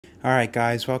Alright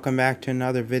guys, welcome back to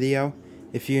another video.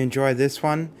 If you enjoyed this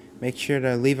one, make sure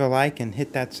to leave a like and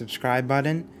hit that subscribe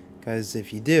button, because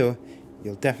if you do,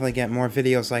 you'll definitely get more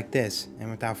videos like this. And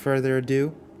without further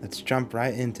ado, let's jump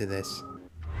right into this.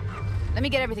 Let me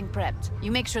get everything prepped.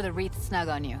 You make sure the wreath's snug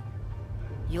on you.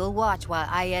 You'll watch while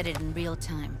I edit in real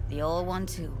time. The old one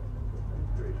too.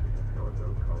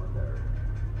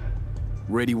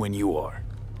 Ready when you are.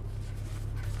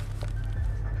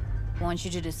 Want you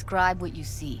to describe what you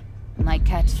see. Might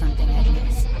catch something at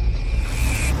least.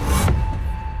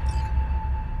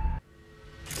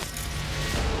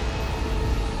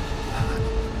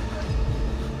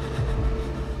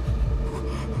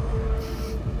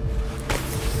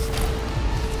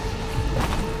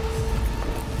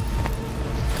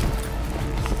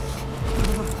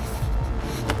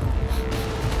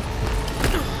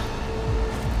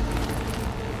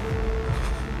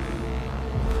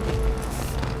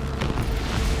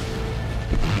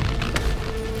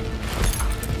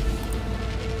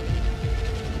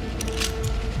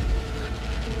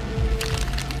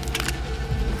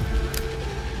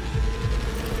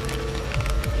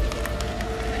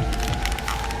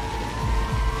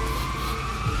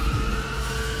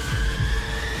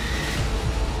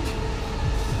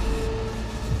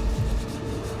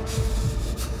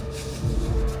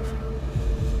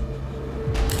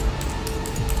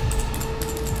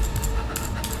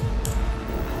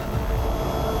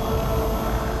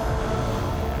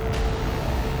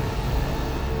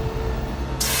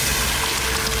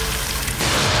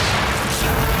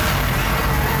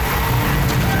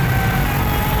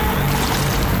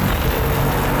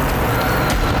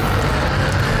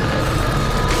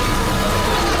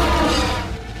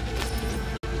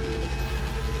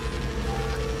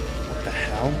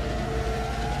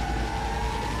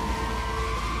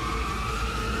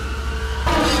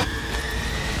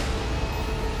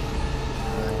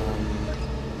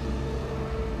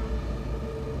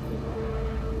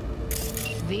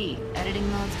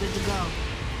 Editing mode's good to go.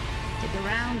 Dig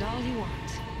around all you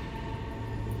want.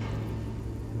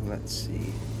 Let's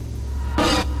see.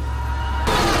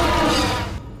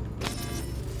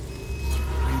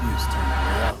 Radio's turning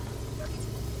her up.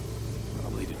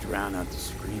 Probably to drown out the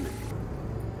screaming.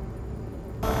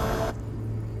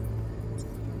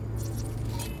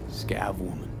 Scav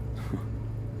woman.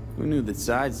 Who knew that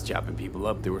besides chopping people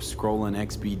up, they were scrolling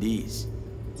XBDs?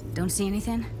 Don't see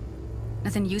anything?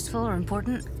 Nothing useful or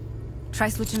important? Try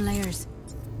switching layers.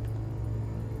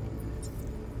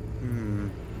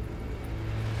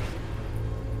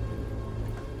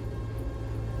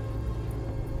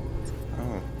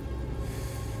 Oh.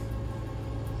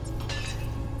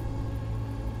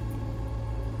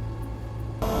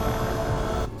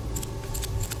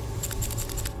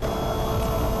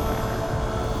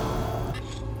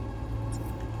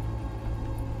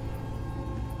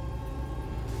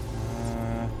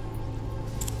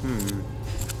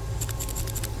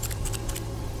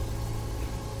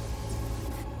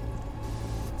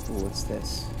 What's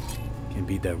this? Can't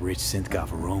beat that rich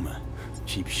synth-goth aroma.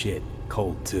 Cheap shit.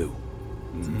 Cold, too.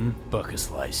 Buck a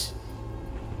slice.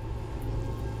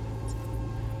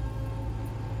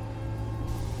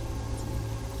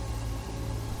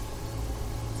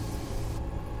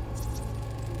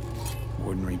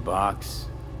 Ordinary box.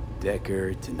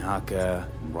 Decker, Tanaka,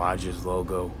 Rogers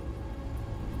logo.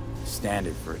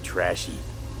 Standard for a trashy.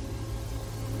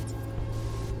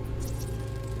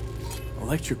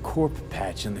 Electric corp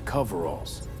patch in the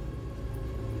coveralls.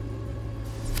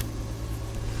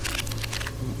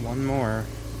 One more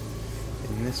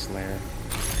in this layer.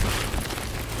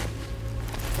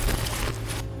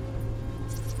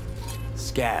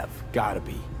 Scav, gotta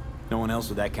be. No one else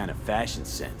with that kind of fashion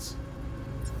sense.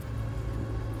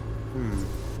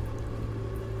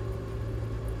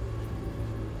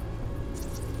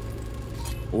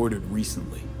 Ordered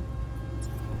recently.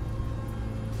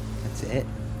 That's it?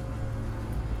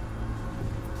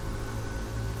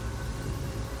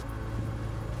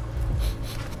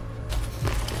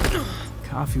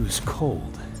 Coffee was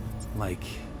cold, like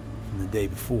from the day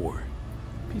before.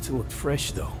 Pizza looked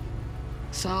fresh, though.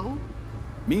 So?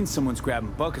 Means someone's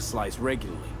grabbing bucket slice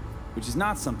regularly, which is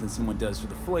not something someone does for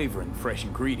the flavor and fresh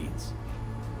ingredients.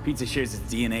 Pizza shares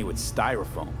its DNA with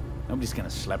styrofoam. Nobody's gonna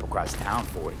schlep across town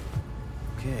for it.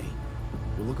 Okay,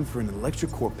 we're looking for an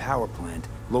electric core power plant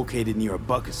located near a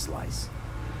bucket slice.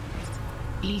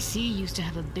 EC used to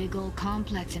have a big old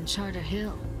complex in Charter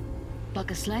Hill.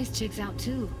 Buck a Slice checks out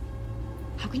too.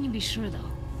 How can you be sure though?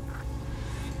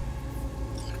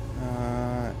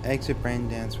 Exit brain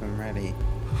dance when ready.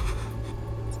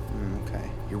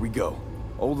 Okay. Here we go.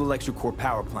 Old electric core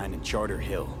power plant in Charter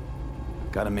Hill.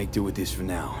 Gotta make do with this for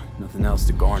now. Nothing else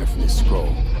to garner from this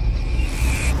scroll.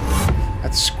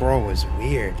 That scroll was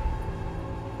weird.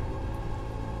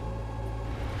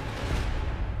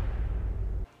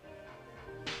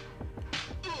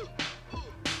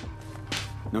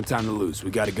 No time to lose.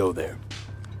 We gotta go there.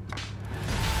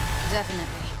 Definitely.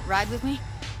 Ride with me?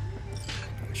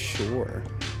 Sure.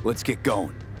 Let's get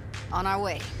going. On our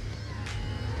way.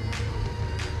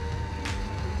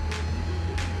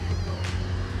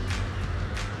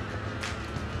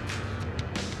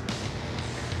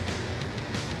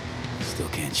 Still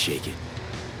can't shake it.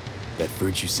 That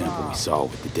virtue sample we saw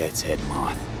with the death's head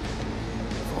moth.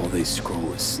 If all they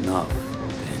scroll is snuff,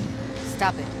 then...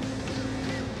 Stop it.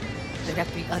 They'd have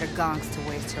to be utter gonks to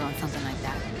waste her on something like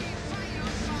that.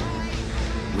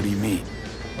 What do you mean?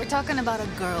 We're talking about a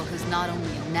girl who's not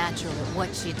only a natural at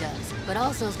what she does, but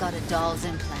also has got a doll's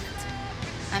implant.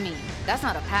 I mean, that's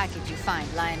not a package you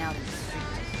find lying out in the street.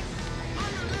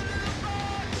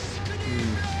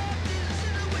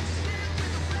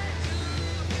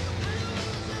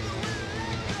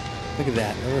 Look at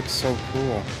that. That looks so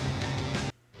cool.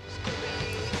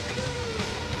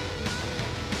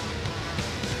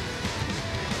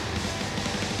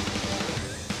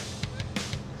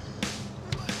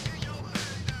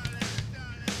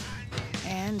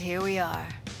 And here we are.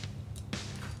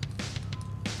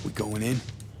 We going in?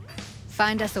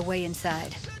 Find us a way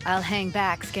inside. I'll hang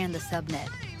back, scan the subnet,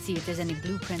 see if there's any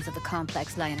blueprints of the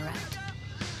complex lying around.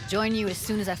 Join you as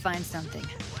soon as I find something.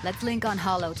 Let's link on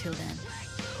Hollow till then.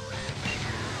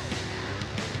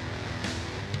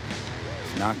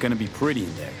 It's not gonna be pretty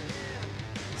in there.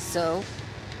 So,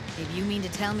 if you mean to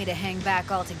tell me to hang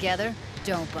back altogether,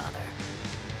 don't bother.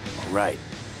 All right,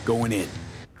 going in.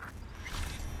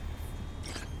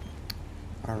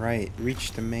 Alright,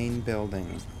 reach the main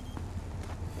building.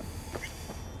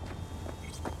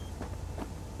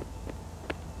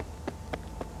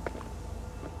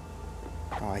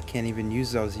 Oh, I can't even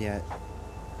use those yet.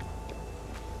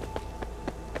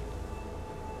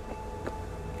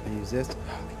 Can I use this?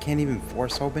 I can't even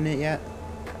force open it yet.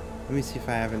 Let me see if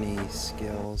I have any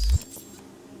skills.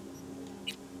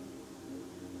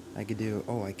 I could do...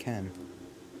 Oh, I can.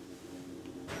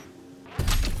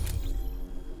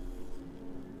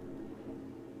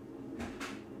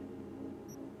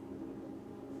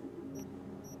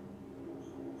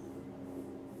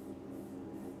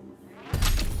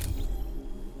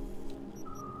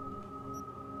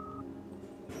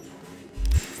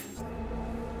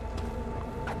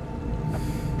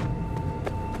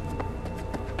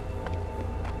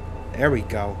 There we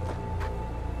go.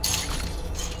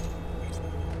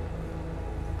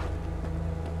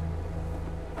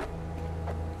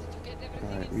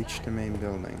 Alright, reach the main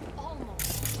building.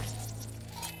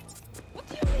 What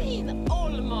do you mean,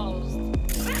 almost?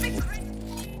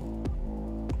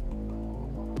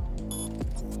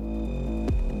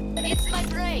 It's my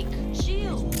break.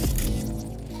 Chill.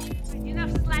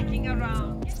 Enough slacking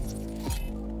around.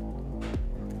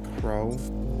 Crow.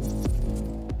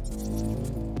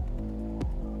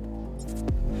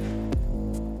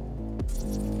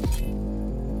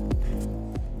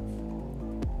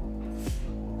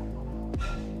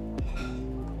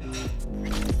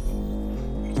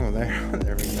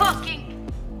 There we go. Fucking.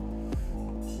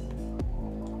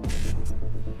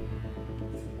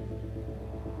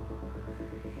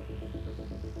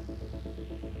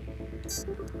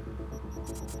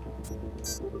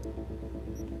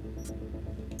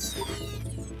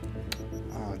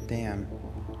 Oh, damn.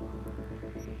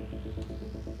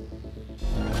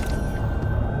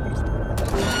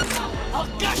 I'll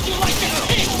gut you like a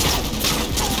pig.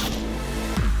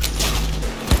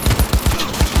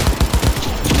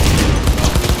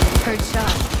 Heard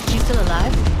shot. You still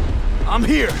alive? I'm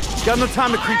here. Got no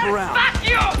time to creep around. Fuck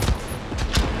you!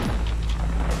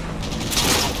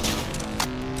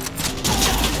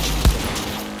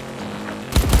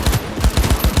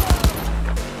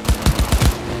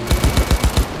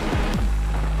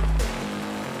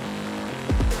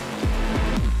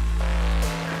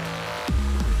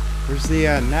 Where's the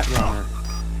net runner?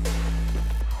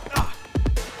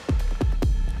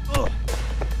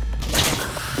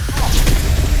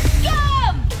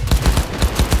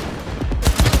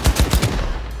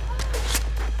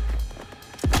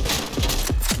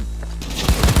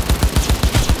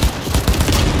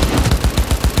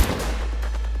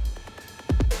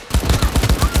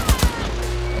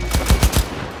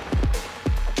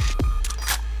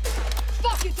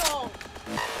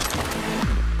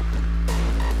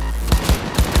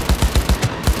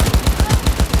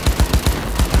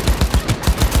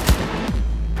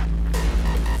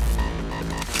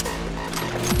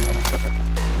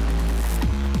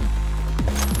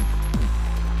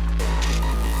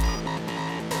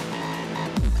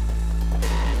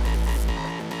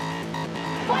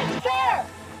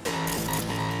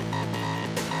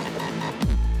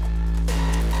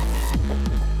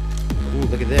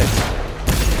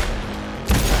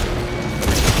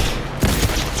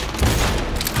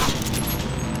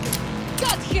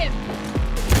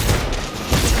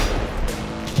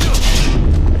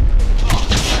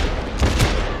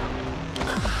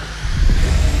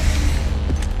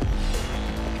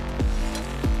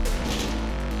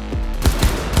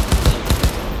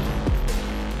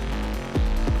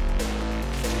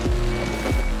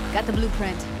 Got the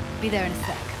blueprint. Be there in a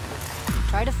sec.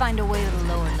 Try to find a way to the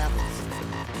lower levels.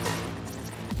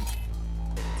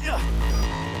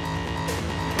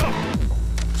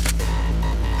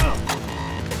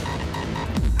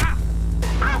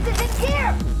 Acid is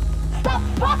here! Stop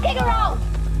fucking around!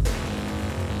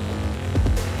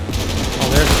 Oh,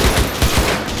 there's...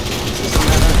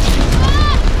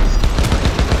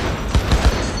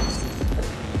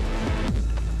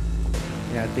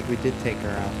 Yeah, I think we did take her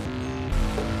out.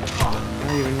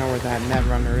 I don't even know where that net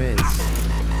runner is.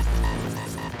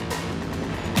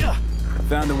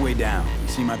 Found a way down. You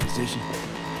see my position?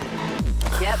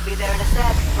 Yep, be there in a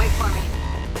sec. Wait for me.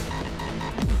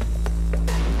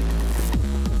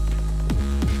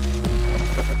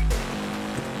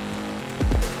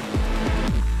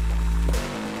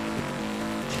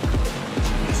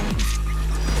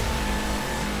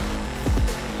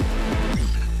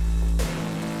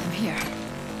 I'm here.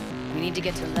 We need to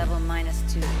get to level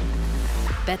 -2.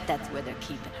 Bet that's where they're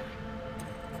keeping her.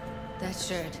 That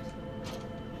should.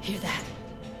 Hear that?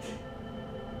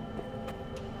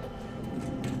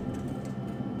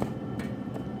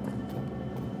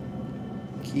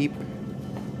 Keep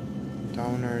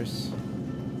donors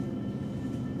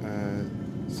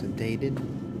sedated.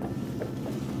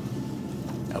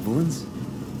 Evelyn's?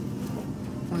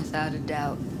 Without a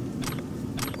doubt.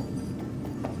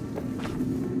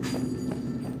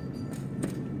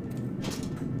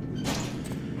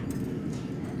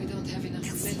 We don't have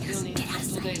enough methyl for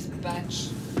today's batch.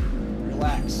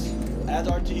 Relax. We'll add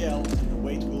RTL and the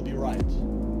weight will be right.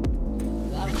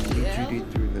 Judy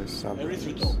through the Erythritol. suburbs.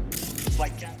 It's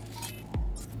like...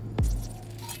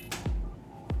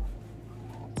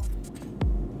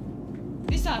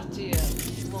 This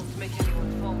RTL won't make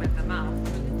anyone foam at the mouth,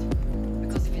 will it?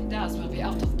 Because if it does, we'll be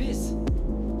out of biz.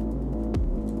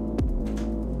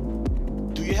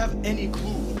 Do you have any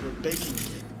clue what we're baking?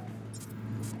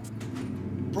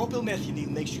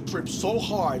 Propylmethionine makes you trip so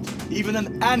hard, even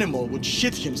an animal would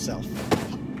shit himself.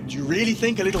 Do you really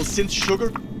think a little synth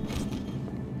sugar?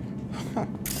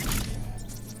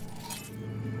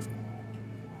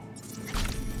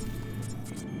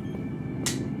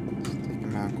 Take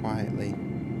him out quietly.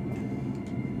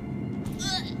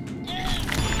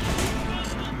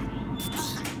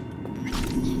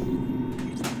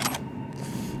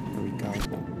 Here we go.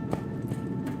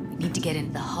 Need to get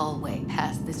into the hallway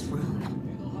past this room.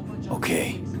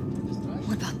 Okay.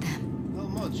 What about them?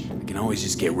 I can always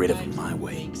just get rid of him my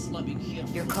way.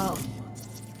 Your call.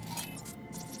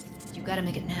 You gotta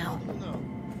make it now.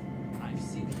 I've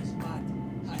seen his spot.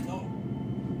 I know.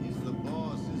 He's the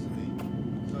boss, isn't he?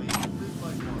 So he can live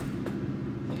like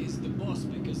one. He's the boss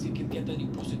because he can get any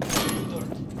pussy to the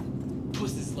dirt.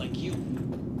 Pussies like you.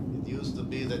 It used to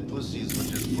be that pussies were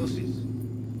just pussies.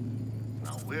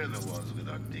 Now we're the ones with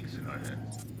our dicks in our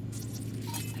heads.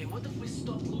 Hey, what if we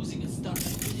stopped losing and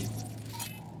started winning?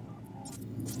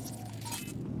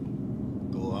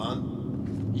 Go on.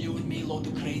 You and me load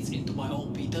the crates into my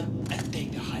old beater and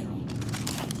take the high road.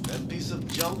 That piece of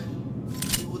junk,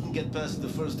 we wouldn't get past the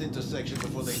first intersection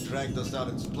before they dragged us out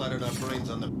and splattered our brains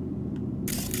on the...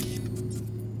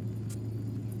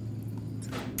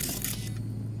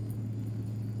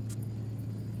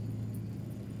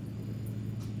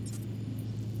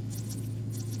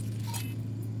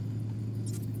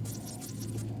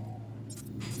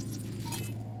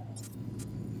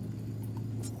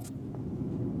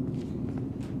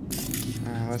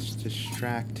 Let's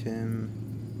distract him.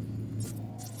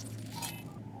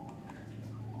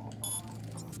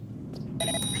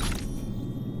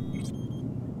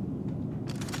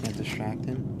 Can't distract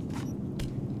him.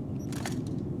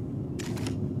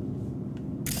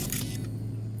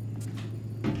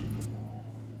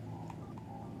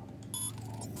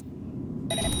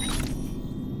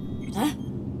 Huh?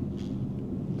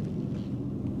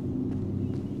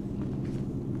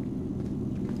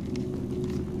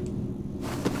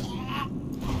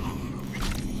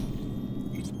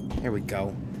 There we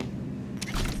go.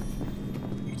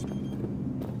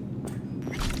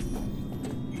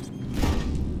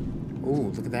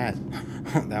 Ooh, look at that.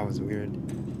 That was weird.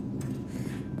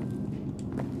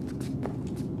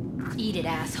 Eat it,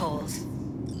 assholes.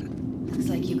 Looks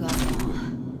like you got them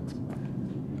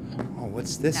all. Oh,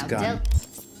 what's this Now, gun?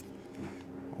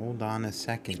 Hold on a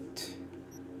second.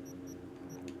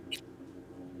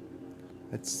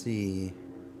 Let's see.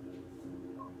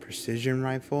 Precision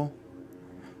rifle.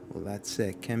 Well, that's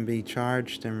it. Can be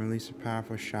charged and release a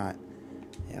powerful shot.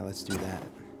 Yeah, let's do that.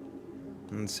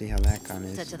 Let's see how that gun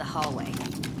is. Set to the hallway.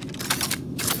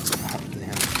 Oh,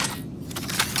 damn.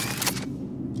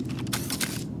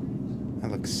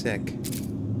 That looks sick.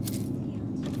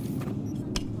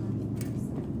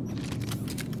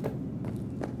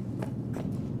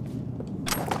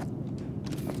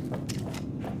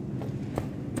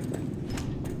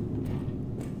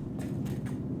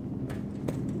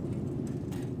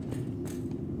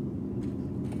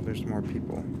 there's more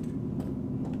people.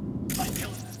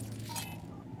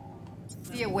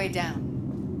 See your way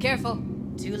down. Careful.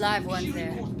 2 live ones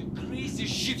there.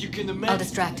 Craziest shit you can imagine. I'll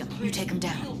distract him. You take him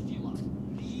down.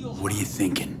 What are you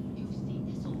thinking?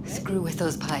 Screw with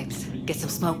those pipes. Get some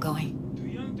smoke going. Too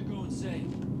young to go insane.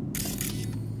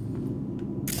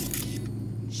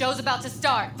 Show's about to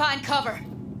start. Find cover.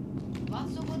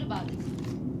 What's so good about it?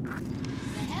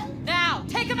 The hell? Now!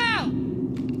 Take him out!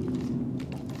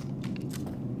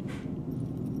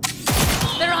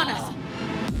 They're on us!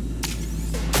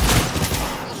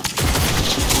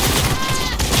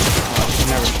 She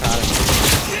never shot him.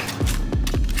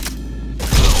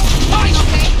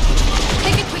 Okay.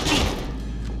 Take it quickly.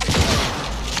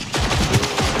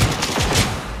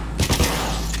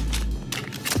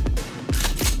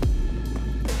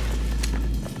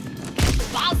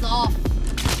 Buzz off.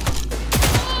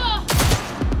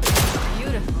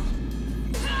 Beautiful.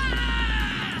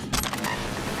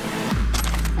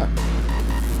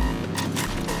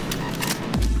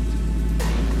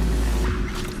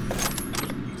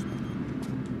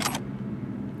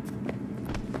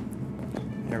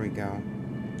 There we go.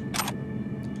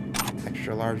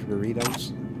 Extra large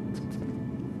burritos.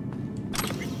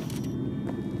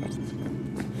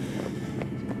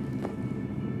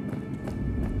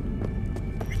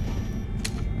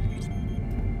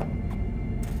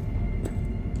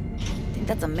 I think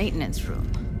that's a maintenance room.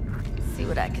 See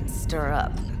what I can stir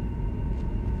up.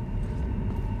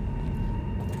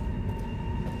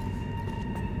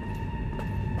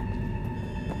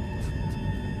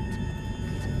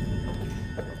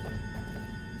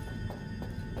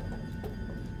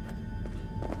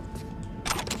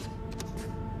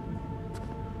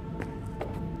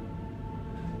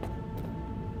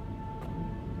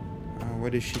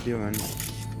 What is she doing?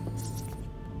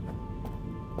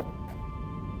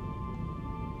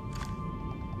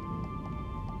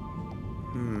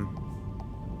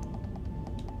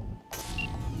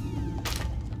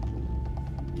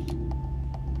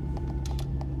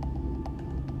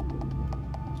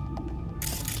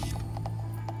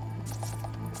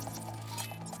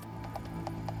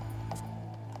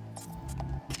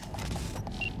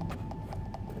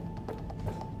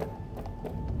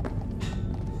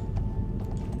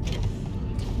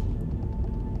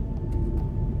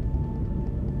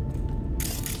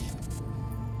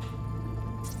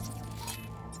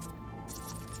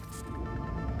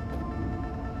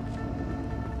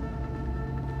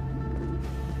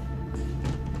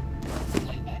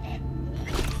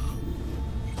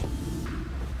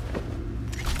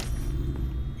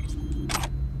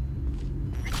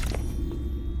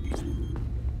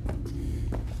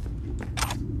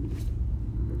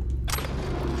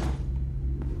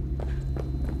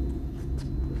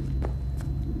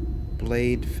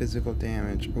 Blade physical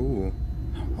damage. Ooh.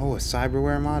 Oh, a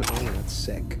cyberware mod? Oh, that's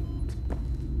sick.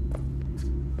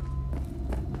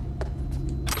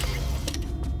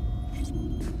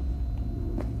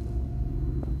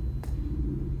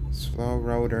 Slow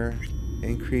rotor.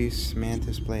 Increase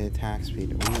mantis blade attack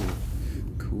speed.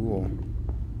 Ooh. Cool.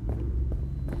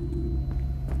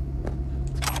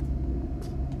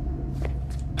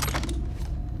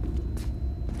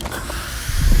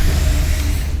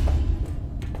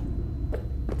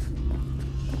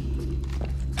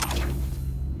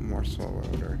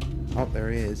 Oh,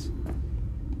 there he is.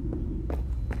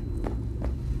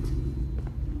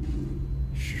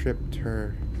 Stripped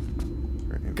her.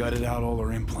 Gutted out all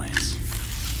her implants.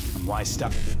 And why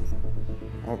stop?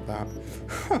 Oh, that.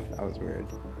 That was weird.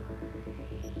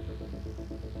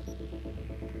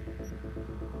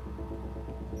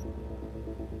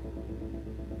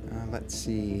 Let's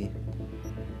see.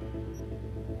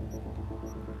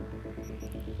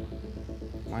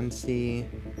 1C.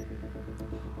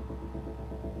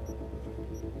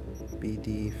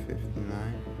 BD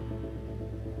 59.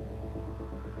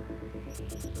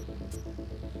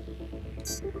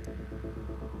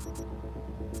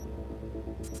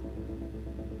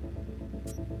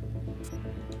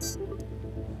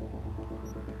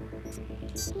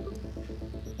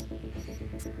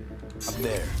 Up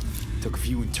there. Took a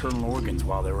few internal organs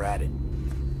while they were at it.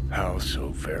 How so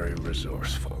very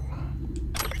resourceful.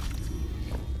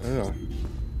 Oh.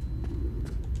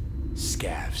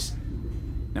 Scavs.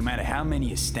 No matter how many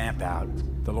you stamp out,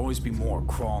 there'll always be more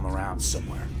crawling around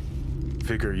somewhere.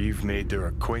 Figure you've made their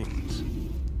acquaintance.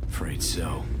 Afraid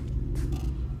so.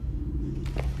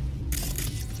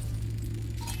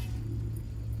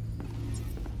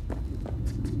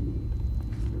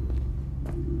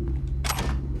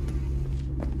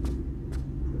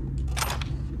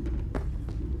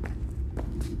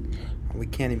 We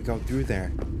can't even go through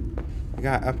there. We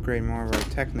gotta upgrade more of our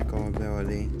technical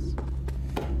abilities.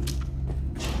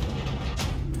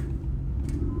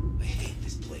 I hate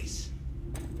this place.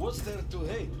 What's there to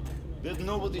hate? That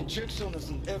nobody checks on us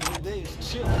and every day is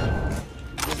chill.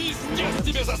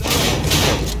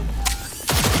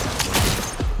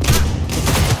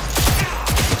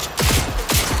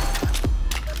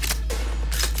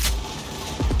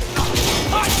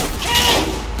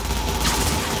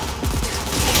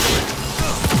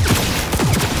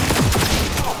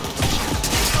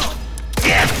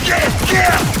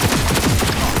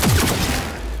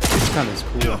 This gun is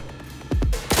cool.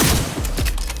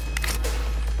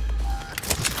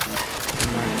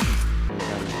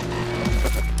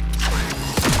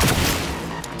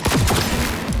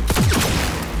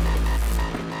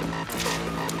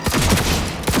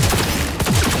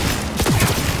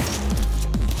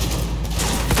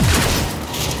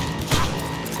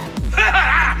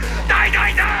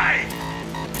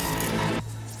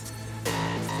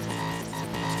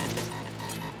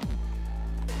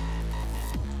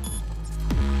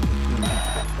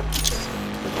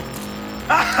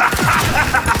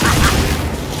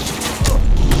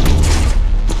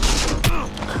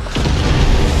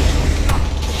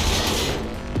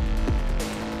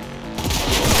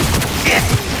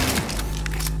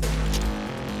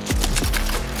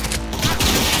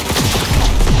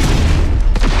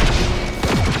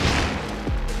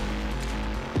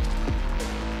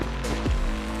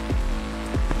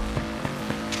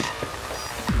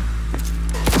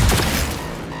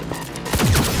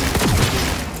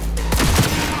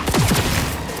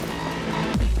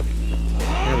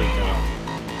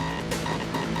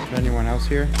 Anyone else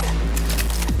here?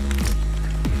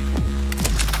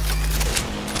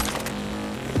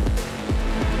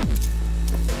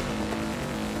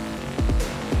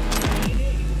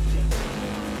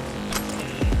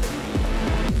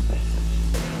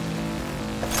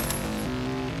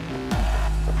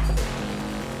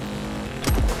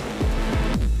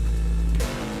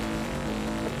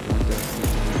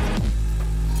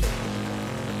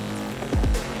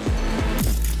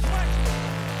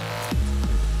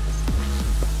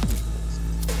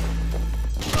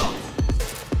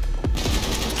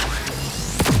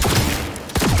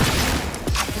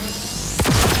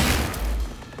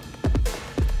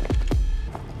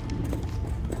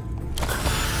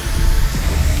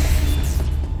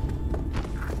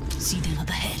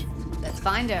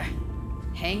 Find her.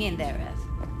 Hang in there, Ev.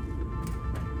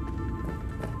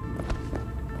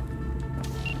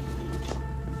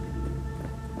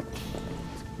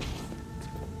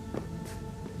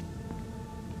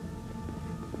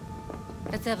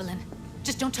 That's Evelyn.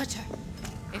 Just don't touch her.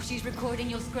 If she's recording,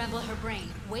 you'll scramble her brain.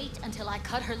 Wait until I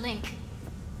cut her link.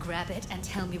 Grab it and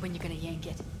tell me when you're gonna yank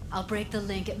it. I'll break the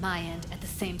link at my end at the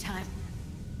same time.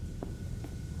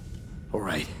 All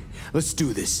right, let's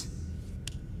do this.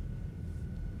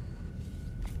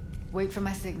 Wait for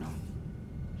my signal.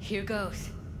 Here goes.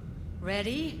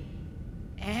 Ready?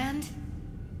 And...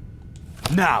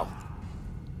 now!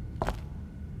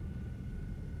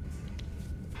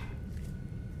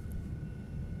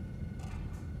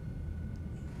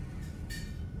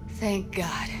 Thank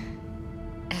God.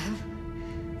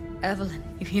 Evelyn,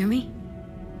 you hear me?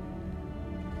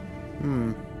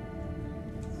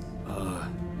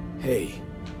 Hey,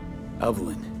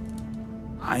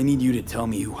 Evelyn. I need you to tell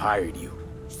me who hired you.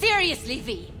 Seriously,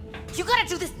 V? You gotta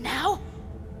do this now?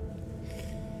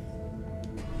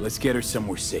 Let's get her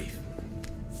somewhere safe.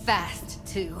 Fast,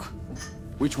 too.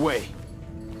 Which way?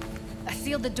 I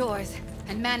sealed the doors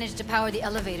and managed to power the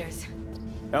elevators.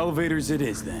 Elevators it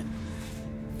is, then.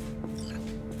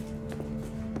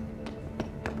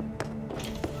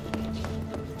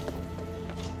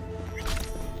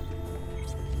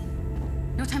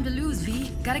 No time to lose, V.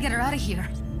 Gotta get her out of here.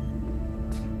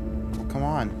 Come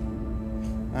on.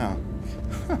 Oh.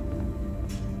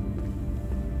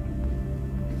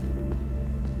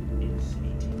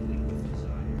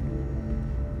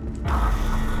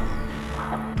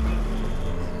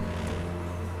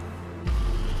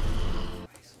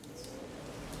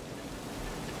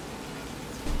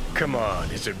 Come on,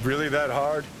 is it really that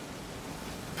hard?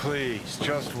 Please,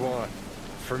 just one.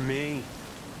 For me?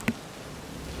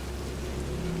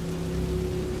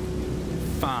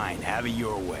 Fine, have it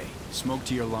your way. Smoke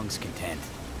to your lungs' content.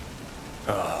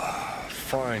 Ah,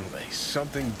 finally,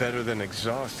 something better than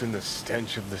exhaust in the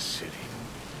stench of the city.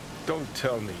 Don't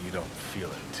tell me you don't feel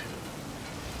it too.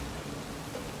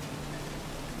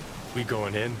 We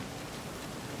going in?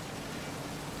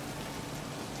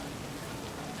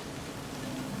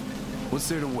 What's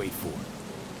there to wait for?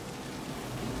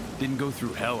 Didn't go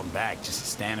through hell and back just to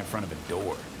stand in front of a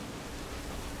door.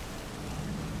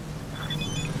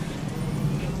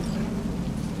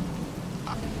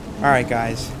 Alright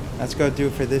guys, let's go do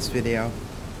it for this video.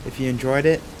 If you enjoyed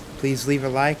it, please leave a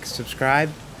like,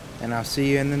 subscribe, and I'll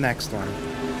see you in the next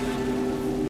one.